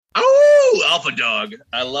Woo! Alpha Dog.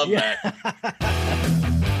 I love that.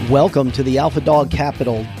 Welcome to the Alpha Dog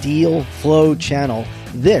Capital Deal Flow channel.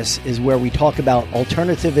 This is where we talk about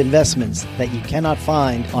alternative investments that you cannot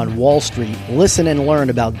find on Wall Street. Listen and learn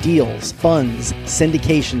about deals, funds,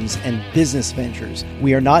 syndications, and business ventures.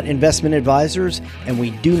 We are not investment advisors, and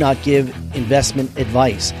we do not give investment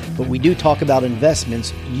advice, but we do talk about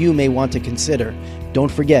investments you may want to consider.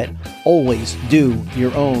 Don't forget, always do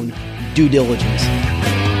your own due diligence.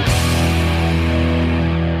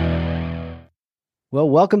 Well,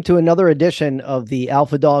 welcome to another edition of the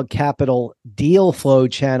Alpha Dog Capital Deal Flow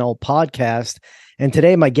Channel podcast. And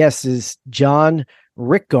today my guest is John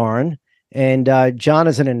Rickgarn. And John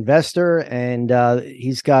is an investor, and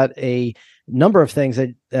he's got a number of things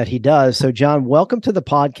that he does. So John, welcome to the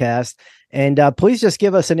podcast. And please just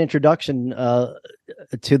give us an introduction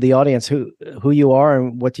to the audience, who you are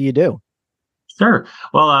and what do you do? Sure.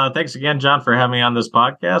 Well, thanks again, John, for having me on this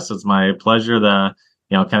podcast. It's my pleasure to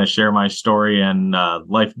kind of share my story and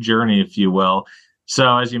life journey, if you will.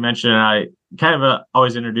 So as you mentioned, I kind of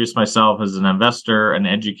always introduce myself as an investor, an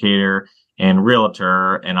educator, and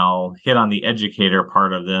realtor. And I'll hit on the educator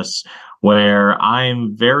part of this, where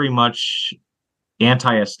I'm very much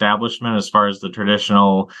anti-establishment as far as the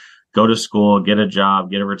traditional go to school, get a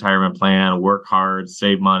job, get a retirement plan, work hard,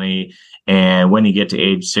 save money. And when you get to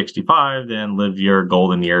age 65, then live your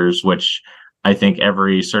golden years, which I think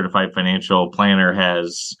every certified financial planner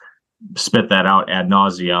has spit that out ad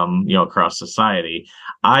nauseum, across society.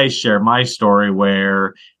 I share my story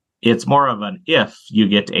where it's more of an if you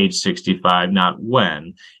get to age 65, not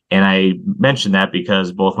when. And I mention that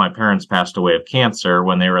because both my parents passed away of cancer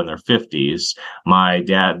when they were in their 50s. My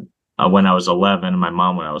dad, when I was 11, and my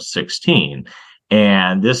mom when I was 16.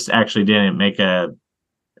 And this actually didn't make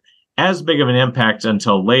as big of an impact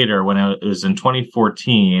until later when it was in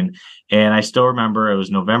 2014. And I still remember it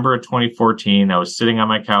was November of 2014. I was sitting on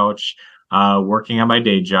my couch, working on my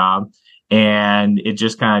day job. And it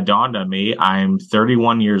just kind of dawned on me, I'm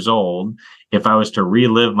 31 years old. If I was to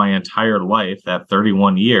relive my entire life, that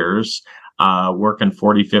 31 years, working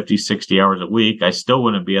 40, 50, 60 hours a week, I still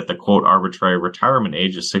wouldn't be at the quote arbitrary retirement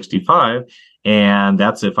age of 65. And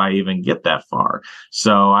that's if I even get that far.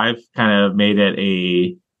 So I've kind of made it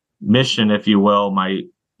a mission, if you will.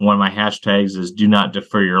 One of my hashtags is do not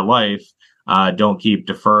defer your life. Don't keep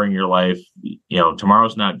deferring your life.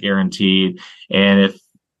 Tomorrow's not guaranteed. And if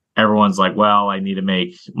everyone's like, well, I need to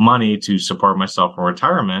make money to support myself in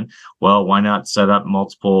retirement, well, why not set up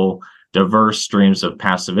multiple diverse streams of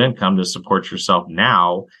passive income to support yourself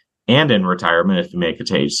now and in retirement if you make it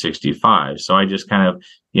to age 65? So I just kind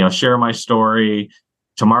of, share my story.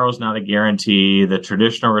 Tomorrow's not a guarantee. The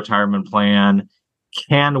traditional retirement plan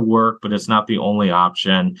can work, but it's not the only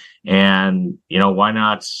option. And, why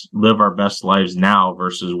not live our best lives now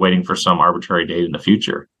versus waiting for some arbitrary date in the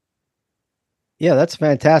future? Yeah, that's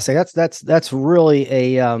fantastic. That's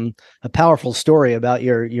really a powerful story about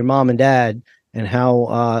your mom and dad and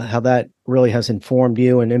how that really has informed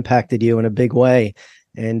you and impacted you in a big way.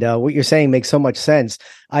 And what you're saying makes so much sense.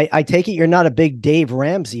 I take it you're not a big Dave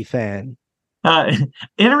Ramsey fan.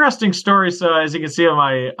 Interesting story. So as you can see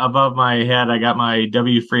above my head, I got my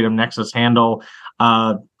W Freedom Nexus handle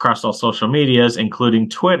across all social medias, including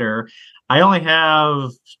Twitter. I only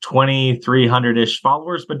have 2,300-ish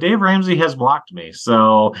followers, but Dave Ramsey has blocked me.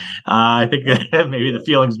 So I think that maybe the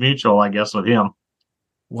feeling's mutual, I guess, with him.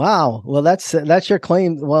 Wow. Well, that's your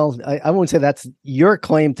claim. Well, I won't say that's your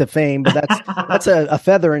claim to fame, but that's a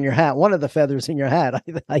feather in your hat. One of the feathers in your hat,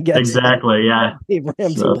 I guess. Exactly. Yeah. Dave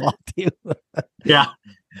Ramsey blocked you. Yeah.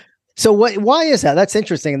 So why is that? That's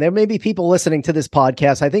interesting. There may be people listening to this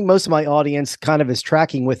podcast. I think most of my audience kind of is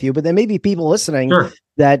tracking with you, but there may be people listening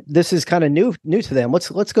that this is kind of new to them.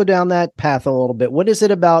 Let's go down that path a little bit. What is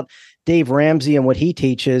it about Dave Ramsey and what he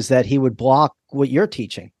teaches that he would block what you're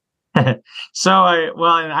teaching? So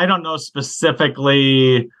I don't know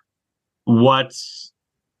specifically what,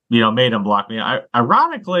 made him block me.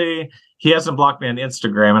 Ironically, he hasn't blocked me on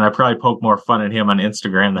Instagram, and I probably poke more fun at him on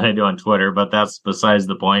Instagram than I do on Twitter, but that's besides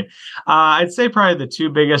the point. I'd say probably the two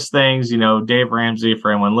biggest things, Dave Ramsey,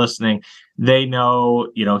 for anyone listening, they know,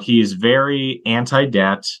 he's very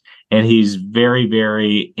anti-debt and he's very,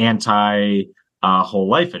 very anti whole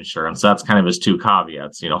life insurance. That's kind of his two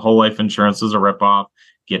caveats. Whole life insurance is a ripoff.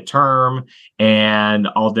 Get term, and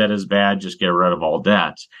all debt is bad. Just get rid of all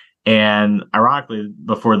debt. And ironically,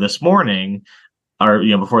 before this morning,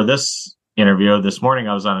 before this interview this morning,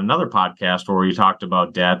 I was on another podcast where we talked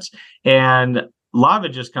about debt, and a lot of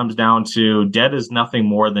it just comes down to debt is nothing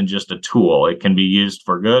more than just a tool. It can be used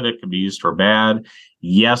for good. It can be used for bad.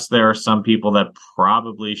 Yes, there are some people that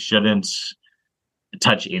probably shouldn't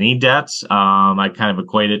touch any debts. I kind of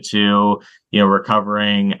equate it to,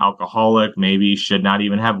 recovering alcoholic maybe should not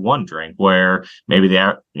even have one drink, where maybe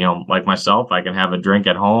like myself, I can have a drink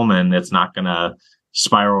at home and it's not going to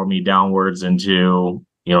spiral me downwards into,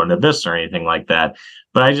 an abyss or anything like that.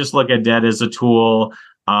 But I just look at debt as a tool,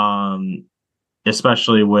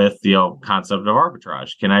 especially with the concept of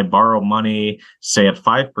arbitrage. Can I borrow money, say at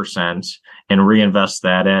 5%, and reinvest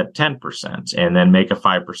that at 10% and then make a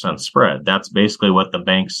 5% spread? That's basically what the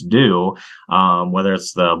banks do, whether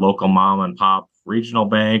it's the local mom and pop regional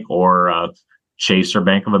bank or Chase or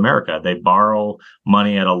Bank of America. They borrow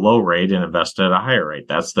money at a low rate and invest at a higher rate.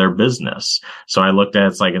 That's their business. So I looked at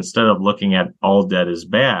it's like, instead of looking at all debt is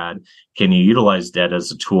bad, can you utilize debt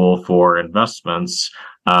as a tool for investments,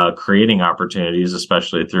 creating opportunities,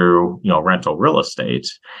 especially through, rental real estate?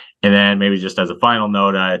 And then maybe just as a final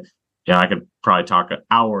note, I could probably talk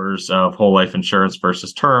hours of whole life insurance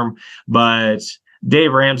versus term, but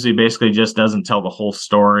Dave Ramsey basically just doesn't tell the whole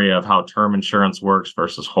story of how term insurance works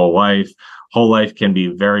versus whole life. Whole life can be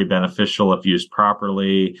very beneficial if used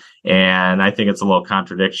properly. And I think it's a little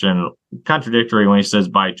contradictory when he says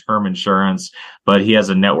buy term insurance, but he has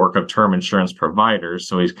a network of term insurance providers.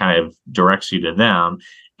 So he's kind of directs you to them,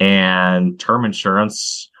 and term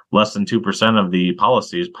insurance, less than 2% of the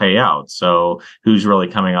policies pay out. So who's really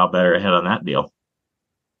coming out better ahead on that deal?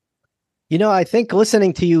 I think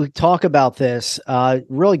listening to you talk about this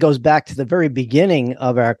really goes back to the very beginning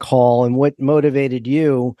of our call and what motivated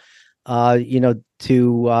you, to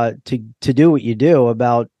do what you do.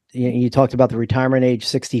 About you talked about the retirement age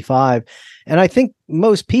 65, and I think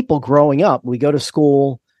most people growing up, we go to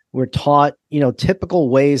school, we're taught typical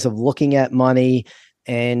ways of looking at money,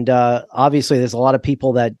 and obviously there's a lot of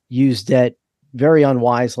people that use debt very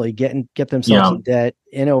unwisely, get themselves in debt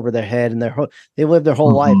in over their head, and they live their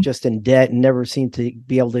whole life just in debt and never seem to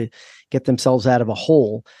be able to get themselves out of a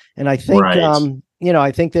hole. And I think,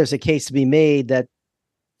 I think there's a case to be made that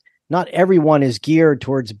not everyone is geared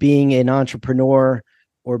towards being an entrepreneur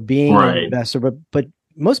or being an investor, but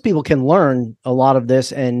most people can learn a lot of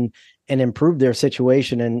this and improve their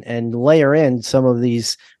situation and layer in some of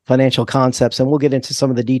these financial concepts. And we'll get into some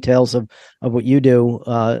of the details of what you do,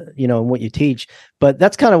 and what you teach. But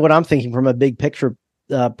that's kind of what I'm thinking from a big picture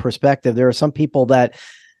perspective. There are some people that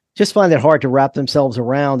just find it hard to wrap themselves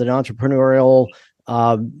around an entrepreneurial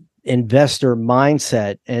investor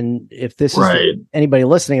mindset. And if this is anybody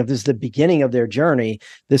listening, if this is the beginning of their journey,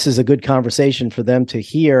 this is a good conversation for them to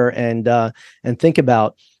hear and think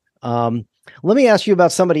about. Let me ask you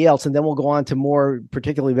about somebody else, and then we'll go on to more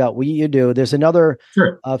particularly about what you do. There's another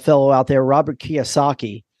fellow out there, Robert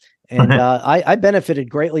Kiyosaki, and I benefited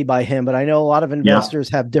greatly by him, but I know a lot of investors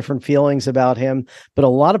have different feelings about him. But a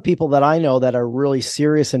lot of people that I know that are really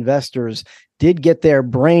serious investors did get their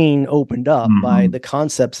brain opened up by the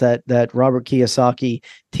concepts that Robert Kiyosaki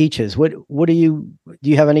teaches. What do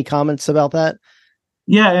you have any comments about that?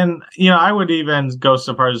 Yeah, and I would even go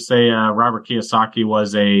so far as to say Robert Kiyosaki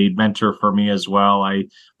was a mentor for me as well. I,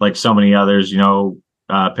 like so many others,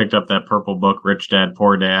 picked up that purple book, Rich Dad,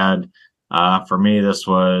 Poor Dad. For me, this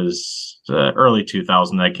was early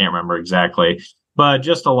 2000. I can't remember exactly, but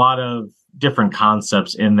just a lot of different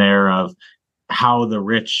concepts in there of how the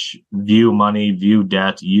rich view money, view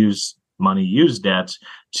debt, use money, use debt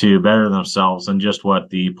to better themselves, and just what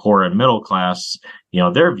the poor and middle class,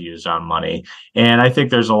 their views on money. And I think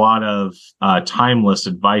there's a lot of timeless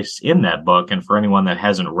advice in that book. And for anyone that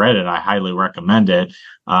hasn't read it, I highly recommend it.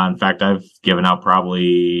 In fact, I've given out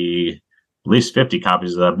probably at least 50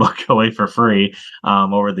 copies of that book away for free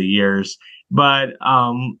over the years. But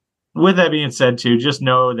with that being said, too, just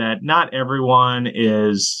know that not everyone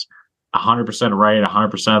is 100% right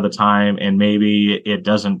 100% of the time, and maybe it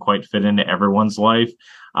doesn't quite fit into everyone's life.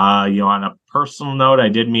 On a personal note, I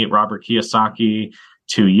did meet Robert Kiyosaki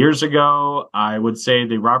 2 years ago. I would say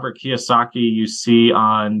the Robert Kiyosaki you see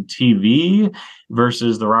on TV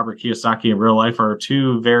versus the Robert Kiyosaki in real life are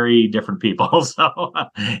two very different people. So,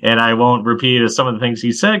 and I won't repeat some of the things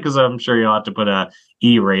he said, because I'm sure you'll have to put a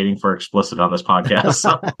E rating for explicit on this podcast.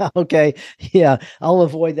 So. Okay. Yeah, I'll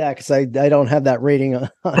avoid that because I don't have that rating on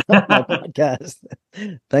my podcast.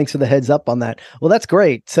 Thanks for the heads up on that. Well, that's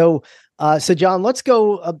great. So John, let's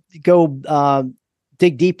go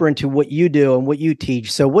dig deeper into what you do and what you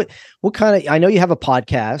teach. So what kind of, I know you have a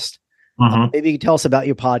podcast. Maybe you can tell us about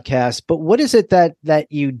your podcast, but what is it that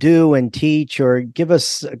you do and teach, or give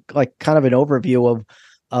us like kind of an overview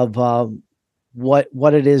of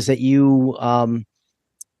what it is that you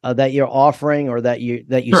that you're offering, or that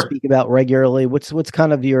you speak about regularly? What's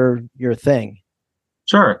kind of your thing?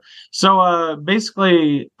 Sure. So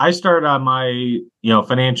basically I started on my,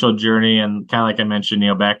 financial journey, and kind of like I mentioned,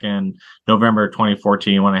 back in November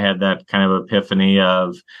 2014 when I had that kind of epiphany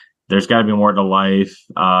of there's got to be more to life.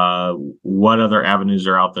 What other avenues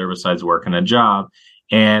are out there besides working a job?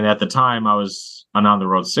 And at the time I was an on the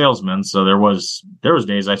road salesman, so there was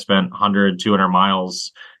days I spent 100, 200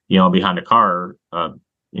 miles, behind a car,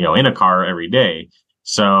 in a car every day.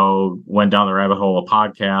 So went down the rabbit hole of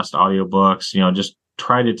podcasts, audiobooks, just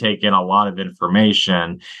try to take in a lot of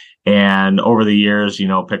information. And over the years,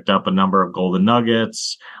 picked up a number of golden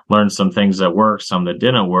nuggets, learned some things that worked, some that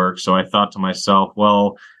didn't work. So I thought to myself,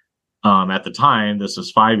 well, at the time, this is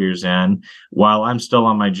 5 years in, while I'm still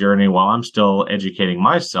on my journey, while I'm still educating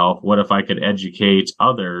myself, what if I could educate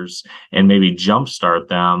others and maybe jumpstart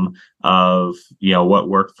them of, what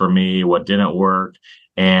worked for me, what didn't work.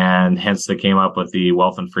 And hence they came up with the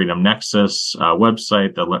Wealth and Freedom Nexus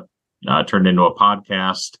website that turned into a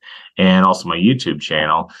podcast, and also my YouTube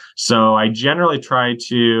channel. So I generally try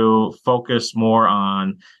to focus more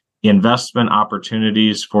on investment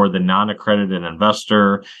opportunities for the non-accredited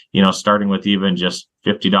investor, starting with even just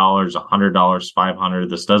 $50, $100, $500.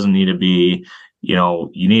 This doesn't need to be,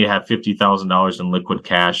 you need to have $50,000 in liquid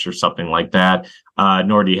cash or something like that,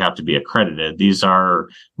 nor do you have to be accredited. These are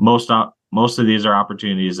most of these are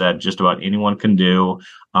opportunities that just about anyone can do.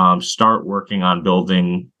 Start working on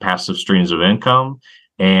building passive streams of income.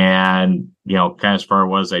 And, kind of as far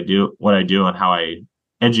as what I do and how I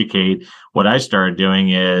educate, what I started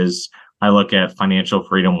doing is I look at financial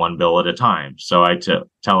freedom one bill at a time. So I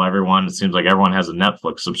tell everyone, it seems like everyone has a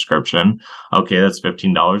Netflix subscription. Okay, that's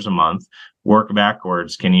 $15 a month. Work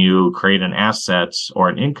backwards. Can you create an asset or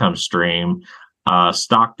an income stream,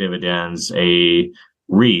 stock dividends, a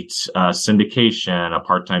REIT, syndication, a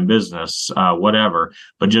part-time business, whatever,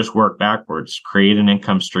 but just work backwards. Create an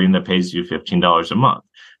income stream that pays you $15 a month.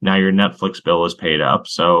 Now your Netflix bill is paid up.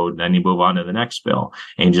 So then you move on to the next bill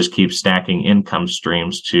and just keep stacking income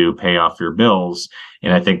streams to pay off your bills.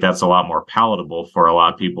 And I think that's a lot more palatable for a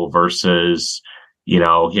lot of people versus,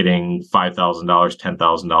 hitting $5,000,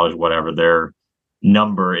 $10,000, whatever their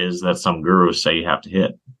number is that some gurus say you have to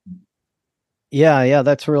hit. Yeah,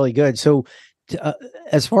 that's really good. So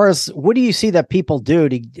as far as what do you see that people do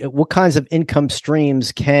what kinds of income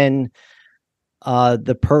streams can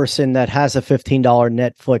the person that has a $15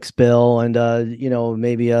 Netflix bill and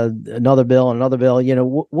maybe another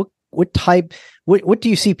bill, what type, what do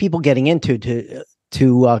you see people getting into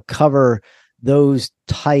to cover those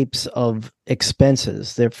types of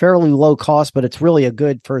expenses? They're fairly low cost, but it's really a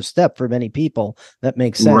good first step for many people. That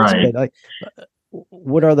makes sense. Right. But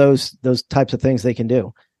what are those types of things they can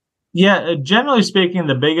do? Yeah, generally speaking,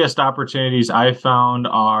 the biggest opportunities I found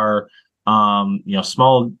are,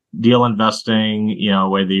 small deal investing,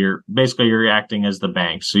 whether you're acting as the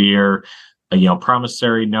bank. So you're,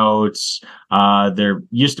 promissory notes. There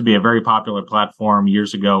used to be a very popular platform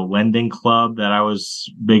years ago, Lending Club, that I was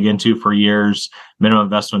big into for years. Minimum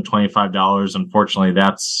investment, $25. Unfortunately,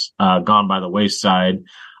 that's gone by the wayside.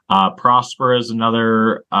 Prosper is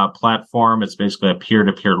another platform. It's basically a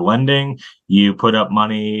peer-to-peer lending. You put up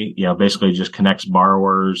money, basically just connects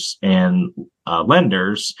borrowers and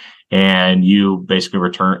lenders, and you basically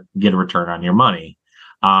get a return on your money.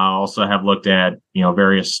 Also have looked at,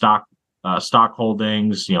 various stock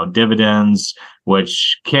holdings, dividends,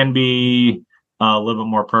 which can be a little bit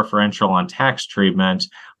more preferential on tax treatment.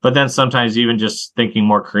 But then sometimes even just thinking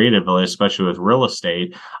more creatively, especially with real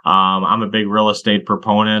estate. I'm a big real estate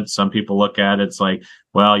proponent. Some people look at it, it's like,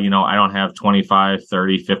 well, I don't have $25,000,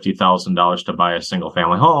 $30,000, $50,000 to buy a single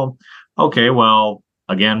family home. Okay, well,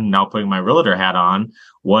 again, now putting my realtor hat on,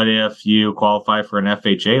 what if you qualify for an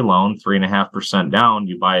FHA loan, 3.5% down,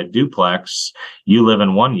 you buy a duplex, you live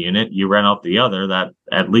in one unit, you rent out the other, that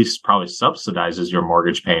at least probably subsidizes your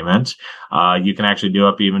mortgage payment. You can actually do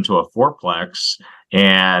up even to a fourplex.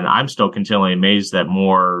 And I'm still continually amazed that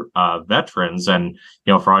more veterans, and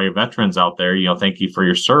for all your veterans out there, thank you for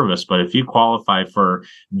your service. But if you qualify for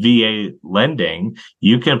VA lending,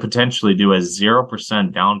 you can potentially do a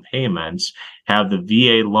 0% down payment, have the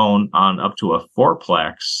VA loan on up to a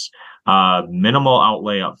fourplex, minimal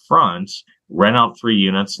outlay up front, rent out 3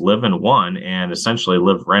 units, live in one, and essentially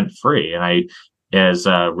live rent free. And as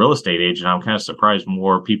a real estate agent, I'm kind of surprised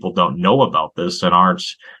more people don't know about this and aren't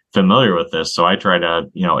familiar with this. So I try to,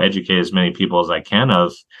 educate as many people as I can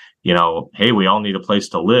of, hey, we all need a place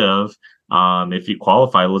to live. If you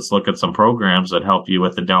qualify, let's look at some programs that help you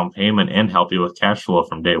with the down payment and help you with cash flow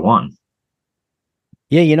from day one.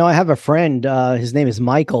 Yeah, I have a friend, his name is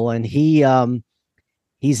Michael, and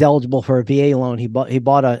he's eligible for a VA loan. He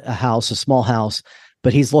bought a house, a small house,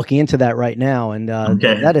 but he's looking into that right now. And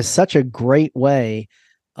that is such a great way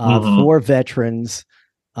for veterans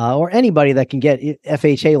or anybody that can get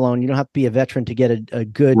FHA loan. You don't have to be a veteran to get a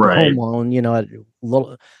good home loan, at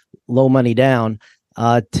low money down.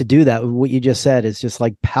 To do that, what you just said is just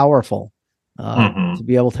like powerful. To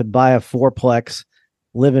be able to buy a fourplex,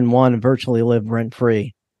 live in one, and virtually live rent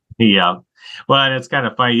free. Yeah. Well, and it's kind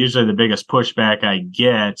of funny. Usually the biggest pushback I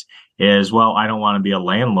get is, well, I don't want to be a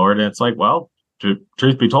landlord. And it's like, well,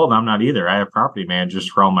 truth be told, I'm not either. I have property managers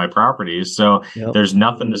for all my properties. So there's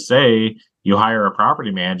nothing to say you hire a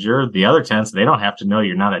property manager. The other tenants, they don't have to know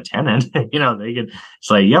you're not a tenant. They can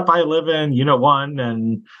say, yep, I live in unit 1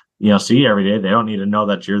 and, see you every day. They don't need to know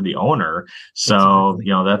that you're the owner. So,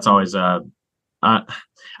 that's always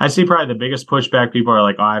I see probably the biggest pushback. People are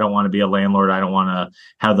like, oh, I don't want to be a landlord. I don't want to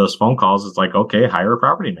have those phone calls. It's like, okay, hire a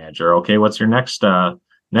property manager. Okay, what's your next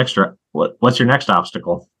what's your next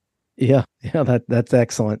obstacle? Yeah, that's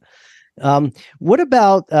excellent. What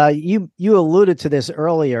about you alluded to this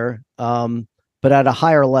earlier, but at a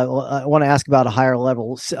higher level, I want to ask about a higher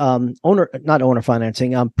level, not owner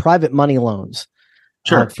financing, private money loans.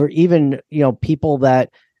 Sure. For even, people that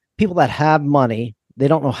have money, they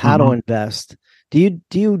don't know how to invest. Do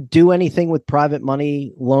you do anything with private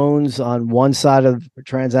money loans on one side of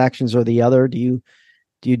transactions or the other? Do you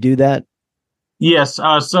do that? Yes.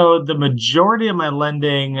 So the majority of my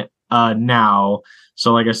lending now,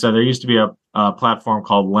 so like I said, there used to be a platform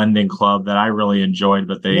called Lending Club that I really enjoyed,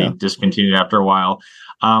 but they discontinued after a while.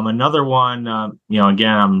 Another one,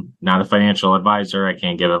 again, I'm not a financial advisor. I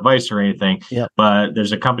can't give advice or anything, but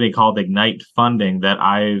there's a company called Ignite Funding that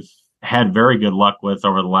I've had very good luck with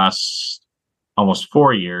over the last almost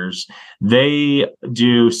 4 years. They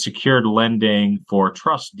do secured lending for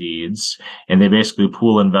trust deeds, and they basically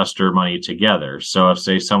pool investor money together. So if,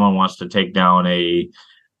 say, someone wants to take down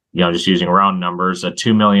just using round numbers, a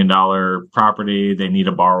 $2 million property, they need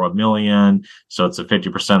to borrow $1 million. So it's a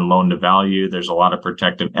 50% loan to value. There's a lot of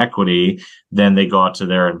protective equity. Then they go out to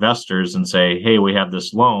their investors and say, hey, we have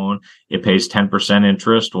this loan. It pays 10%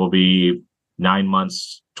 interest. Will be 9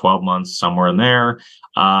 months, 12 months, somewhere in there.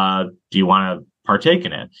 Do you want to partake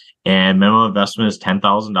in it? And minimum investment is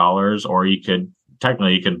 $10,000, or you could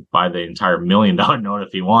buy the entire $1 million note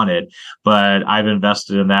if you wanted. But I've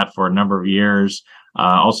invested in that for a number of years.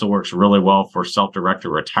 Also works really well for self-directed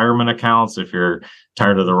retirement accounts. If you're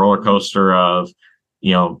tired of the roller coaster of,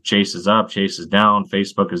 Chase is up, Chase is down,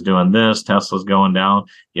 Facebook is doing this, Tesla's going down,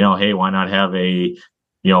 hey, why not have a,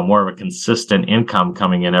 more of a consistent income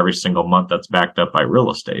coming in every single month that's backed up by real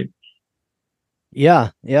estate?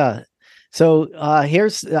 Yeah. So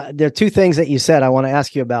here's there are two things that you said I want to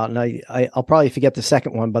ask you about, and I'll probably forget the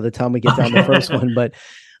second one by the time we get down to the first one. But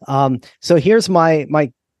so here's my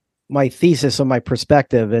thesis or my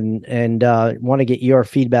perspective, and want to get your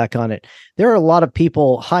feedback on it. There are a lot of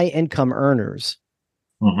people, high income earners,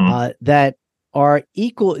 that are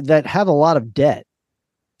that have a lot of debt.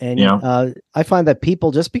 And I find that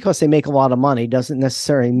people, just because they make a lot of money doesn't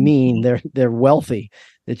necessarily mean they're wealthy.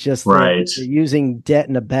 It's just they're using debt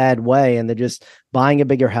in a bad way, and they're just buying a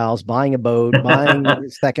bigger house, buying a boat, buying a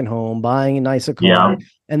second home, buying a nicer car,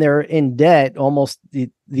 and they're in debt almost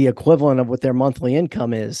the equivalent of what their monthly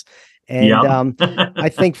income is. And I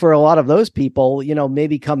think for a lot of those people,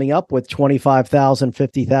 maybe coming up with 25,000,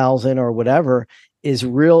 50,000 or whatever is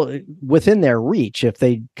real within their reach if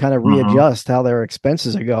they kind of readjust how their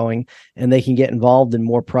expenses are going, and they can get involved in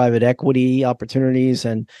more private equity opportunities.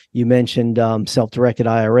 And you mentioned self-directed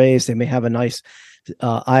IRAs. They may have a nice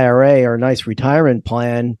IRA or a nice retirement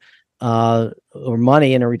plan or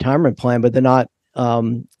money in a retirement plan, but they're not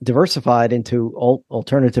diversified into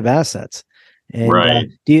alternative assets.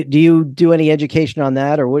 And do you do any education on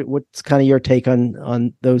that, or what's kind of your take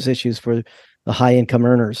on those issues for the high income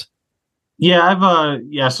earners?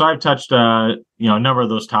 Yeah, so I've touched a number of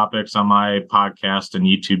those topics on my podcast and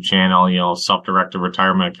YouTube channel, self-directed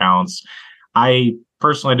retirement accounts. I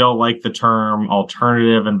personally don't like the term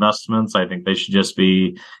alternative investments. I think they should just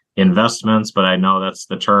be investments, but I know that's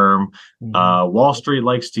the term Wall Street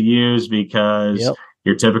likes to use, because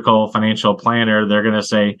your typical financial planner, they're going to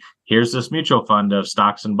say, here's this mutual fund of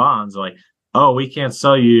stocks and bonds. Like, oh, we can't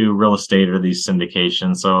sell you real estate or these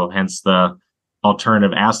syndications. So hence the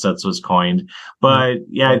alternative assets was coined. But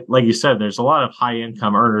like you said, there's a lot of high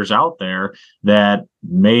income earners out there that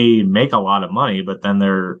may make a lot of money, but then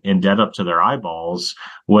they're in debt up to their eyeballs,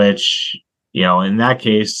 which, in that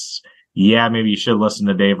case, maybe you should listen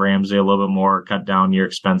to Dave Ramsey a little bit more, cut down your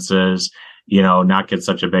expenses, not get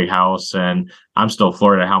such a big house. And I'm still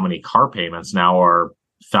floored at how many car payments now are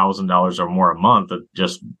 $1,000 or more a month,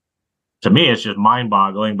 just to me, it's just mind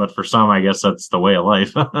boggling, but for some, I guess that's the way of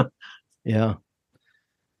life. Yeah.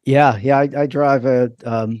 Yeah. Yeah. I drive a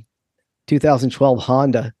 2012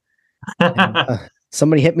 Honda. And,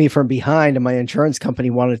 somebody hit me from behind and my insurance company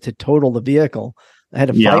wanted to total the vehicle. I had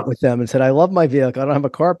to fight with them and said, I love my vehicle. I don't have a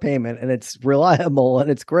car payment and it's reliable and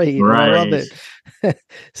it's great. Right. And I love it.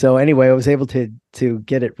 So anyway, I was able to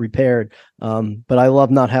get it repaired. But I love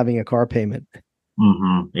not having a car payment.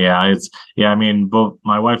 Mm-hmm. Yeah. I mean, both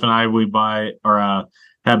my wife and I, we buy or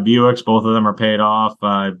have Buicks. Both of them are paid off.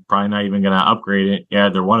 Probably not even going to upgrade it. Yeah,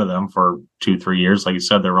 they're one of them for 2-3 years. Like you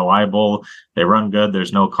said, they're reliable. They run good.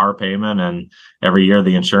 There's no car payment, and every year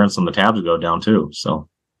the insurance on the tabs go down too. So.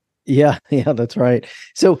 Yeah, that's right.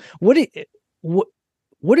 So what is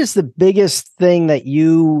the biggest thing that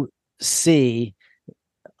you see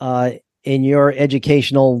in your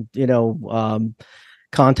educational,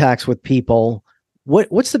 contacts with people?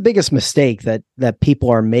 What's the biggest mistake that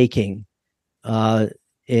people are making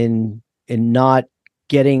in not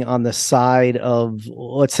getting on the side of,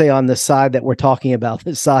 let's say, on the side that we're talking about,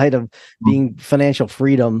 the side of being financial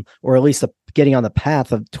freedom, or at least getting on the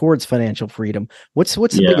path towards financial freedom? What's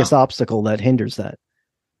the biggest obstacle that hinders that?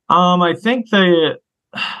 I think I'd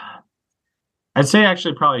say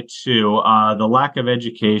actually probably two. The lack of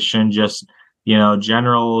education, just,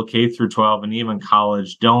 general K through 12 and even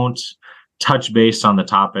college don't touch base on the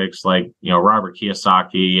topics like, Robert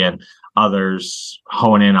Kiyosaki and others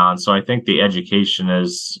hone in on. So I think the education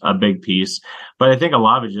is a big piece, but I think a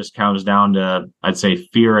lot of it just comes down to, I'd say,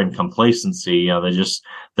 fear and complacency.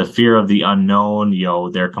 The fear of the unknown.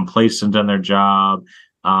 They're complacent in their job.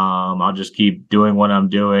 I'll just keep doing what I'm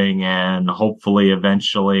doing, and hopefully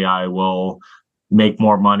eventually I will make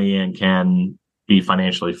more money and can be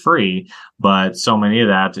financially free. But so many of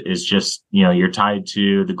that is just, you're tied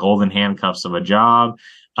to the golden handcuffs of a job.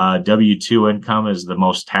 W-2 income is the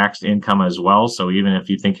most taxed income as well. So even if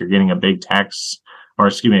you think you're getting a big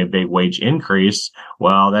a big wage increase,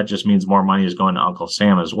 well, that just means more money is going to Uncle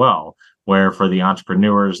Sam as well. Where for the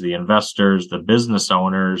entrepreneurs, the investors, the business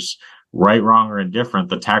owners, right, wrong, or indifferent,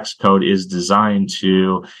 the tax code is designed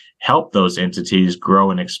to help those entities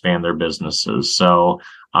grow and expand their businesses. So,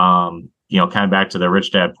 kind of back to the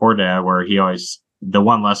Rich Dad, Poor Dad, where the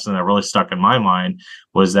one lesson that really stuck in my mind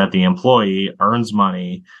was that the employee earns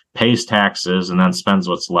money, pays taxes, and then spends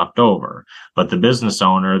what's left over. But the business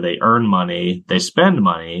owner, they earn money, they spend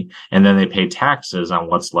money, and then they pay taxes on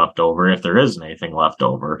what's left over, if there isn't anything left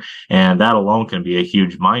over. And that alone can be a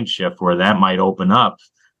huge mind shift, where that might open up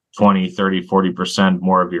 20, 30, 40%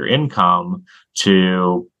 more of your income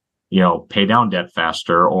to, pay down debt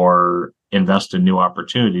faster or invest in new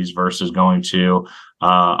opportunities versus going to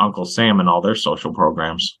Uncle Sam and all their social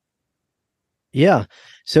programs. Yeah.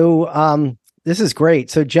 So this is great.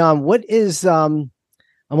 So John, what is I'm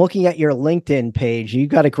looking at your LinkedIn page. You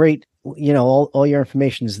got a great, all your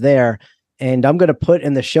information is there. And I'm going to put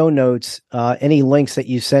in the show notes any links that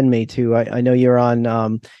you send me to. I know you're on,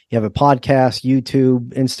 you have a podcast,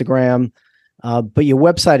 YouTube, Instagram, but your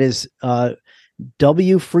website is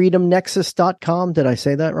wfreedomnexus.com. Did I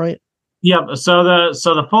say that right? Yep. So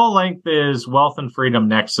the full length is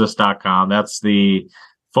wealthandfreedomnexus.com. That's the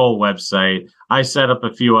full website. I set up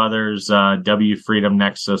a few others, W Freedom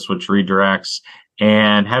Nexus, which redirects,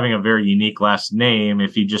 and having a very unique last name.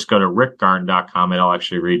 If you just go to rickgarn.com, it'll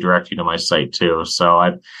actually redirect you to my site too.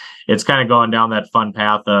 So it's kind of going down that fun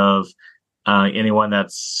path of anyone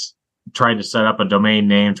that's trying to set up a domain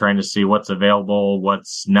name, trying to see what's available,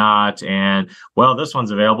 what's not. And well, this one's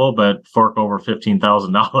available, but fork over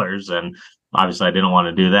 $15,000. And obviously I didn't want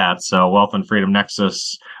to do that. So Wealth and Freedom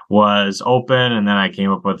Nexus was open. And then I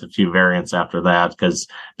came up with a few variants after that, because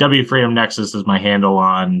W Freedom Nexus is my handle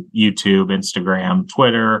on YouTube, Instagram,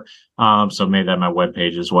 Twitter. So made that my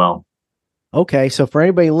webpage as well. Okay. So for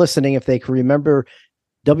anybody listening, if they can remember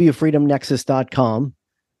wfreedomnexus.com,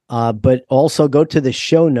 but also go to the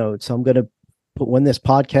show notes. I'm going to put, when this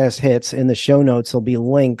podcast hits, in the show notes, there'll be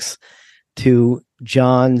links to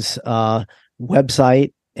John's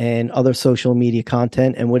website and other social media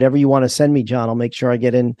content, and whatever you want to send me, John, I'll make sure I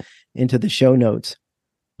get into the show notes.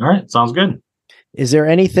 All right. Sounds good. Is there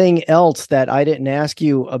anything else that I didn't ask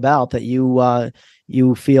you about that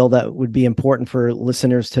you feel that would be important for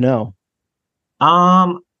listeners to know?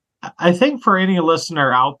 I think for any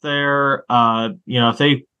listener out there, if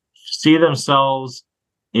they see themselves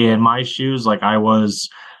in my shoes, like I was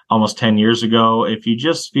almost 10 years ago, if you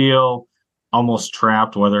just feel almost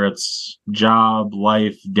trapped, whether it's job,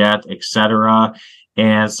 life, debt, etc.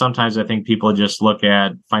 And sometimes I think people just look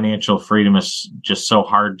at financial freedom as just so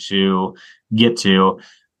hard to get to.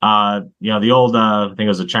 The old, I think it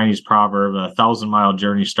was a Chinese proverb, 1,000-mile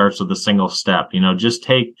journey starts with a single step. Just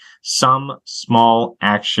take some small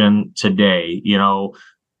action today.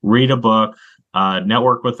 Read a book,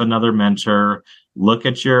 network with another mentor, look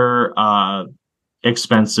at your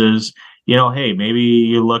expenses. Hey, maybe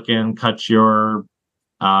you look and cut your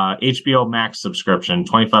HBO Max subscription,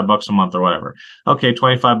 $25 a month or whatever. Okay,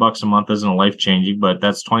 $25 a month isn't life changing, but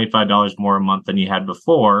that's $25 more a month than you had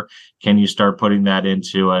before. Can you start putting that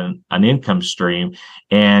into an income stream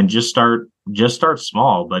and just start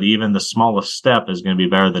small? But even the smallest step is going to be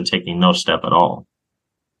better than taking no step at all.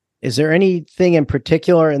 Is there anything in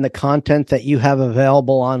particular in the content that you have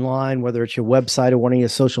available online, whether it's your website or one of your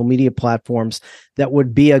social media platforms, that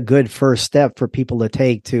would be a good first step for people to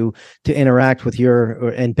take to interact with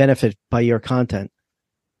and benefit by your content?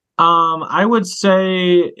 I would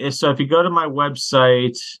say, so if you go to my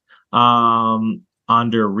website,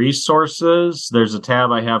 under resources, there's a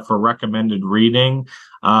tab I have for recommended reading.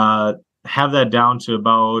 Have that down to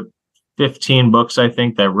about 15 books, I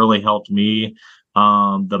think, that really helped me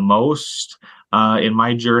the most in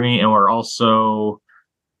my journey, and were also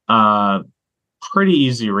pretty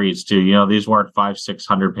easy reads too. These weren't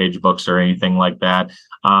 500-600 page books or anything like that.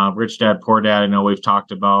 Rich Dad Poor Dad, I know we've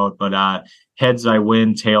talked about, but Heads I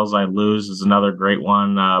Win, Tails I Lose is another great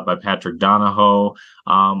one by Patrick Donahoe.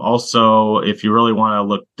 Also, if you really want to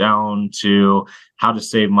look down to how to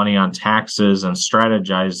save money on taxes and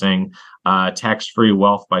strategizing, Tax-Free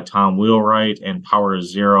Wealth by Tom Wheelwright and Power of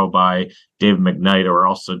Zero by David McKnight are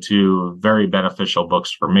also two very beneficial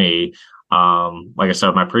books for me. Like I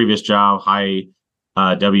said, my previous job, high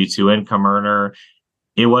W-2 income earner,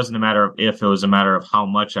 it wasn't a matter of if, it was a matter of how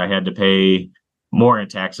much I had to pay more in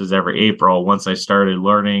taxes every April. Once I started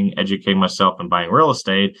learning, educating myself, and buying real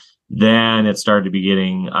estate, then it started to be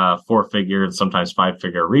getting 4-figure and sometimes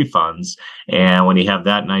 5-figure refunds. And when you have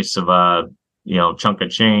that nice of a chunk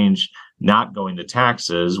of change not going to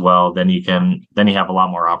taxes, well, then you have a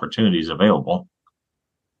lot more opportunities available.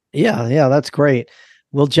 Yeah, that's great.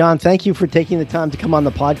 Well, John, thank you for taking the time to come on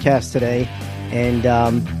the podcast today, and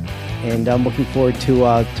I'm looking forward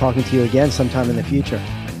to talking to you again sometime in the future.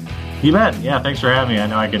 You bet. Yeah, thanks for having me. I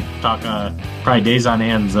know I could talk probably days on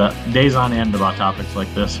end about topics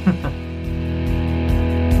like this.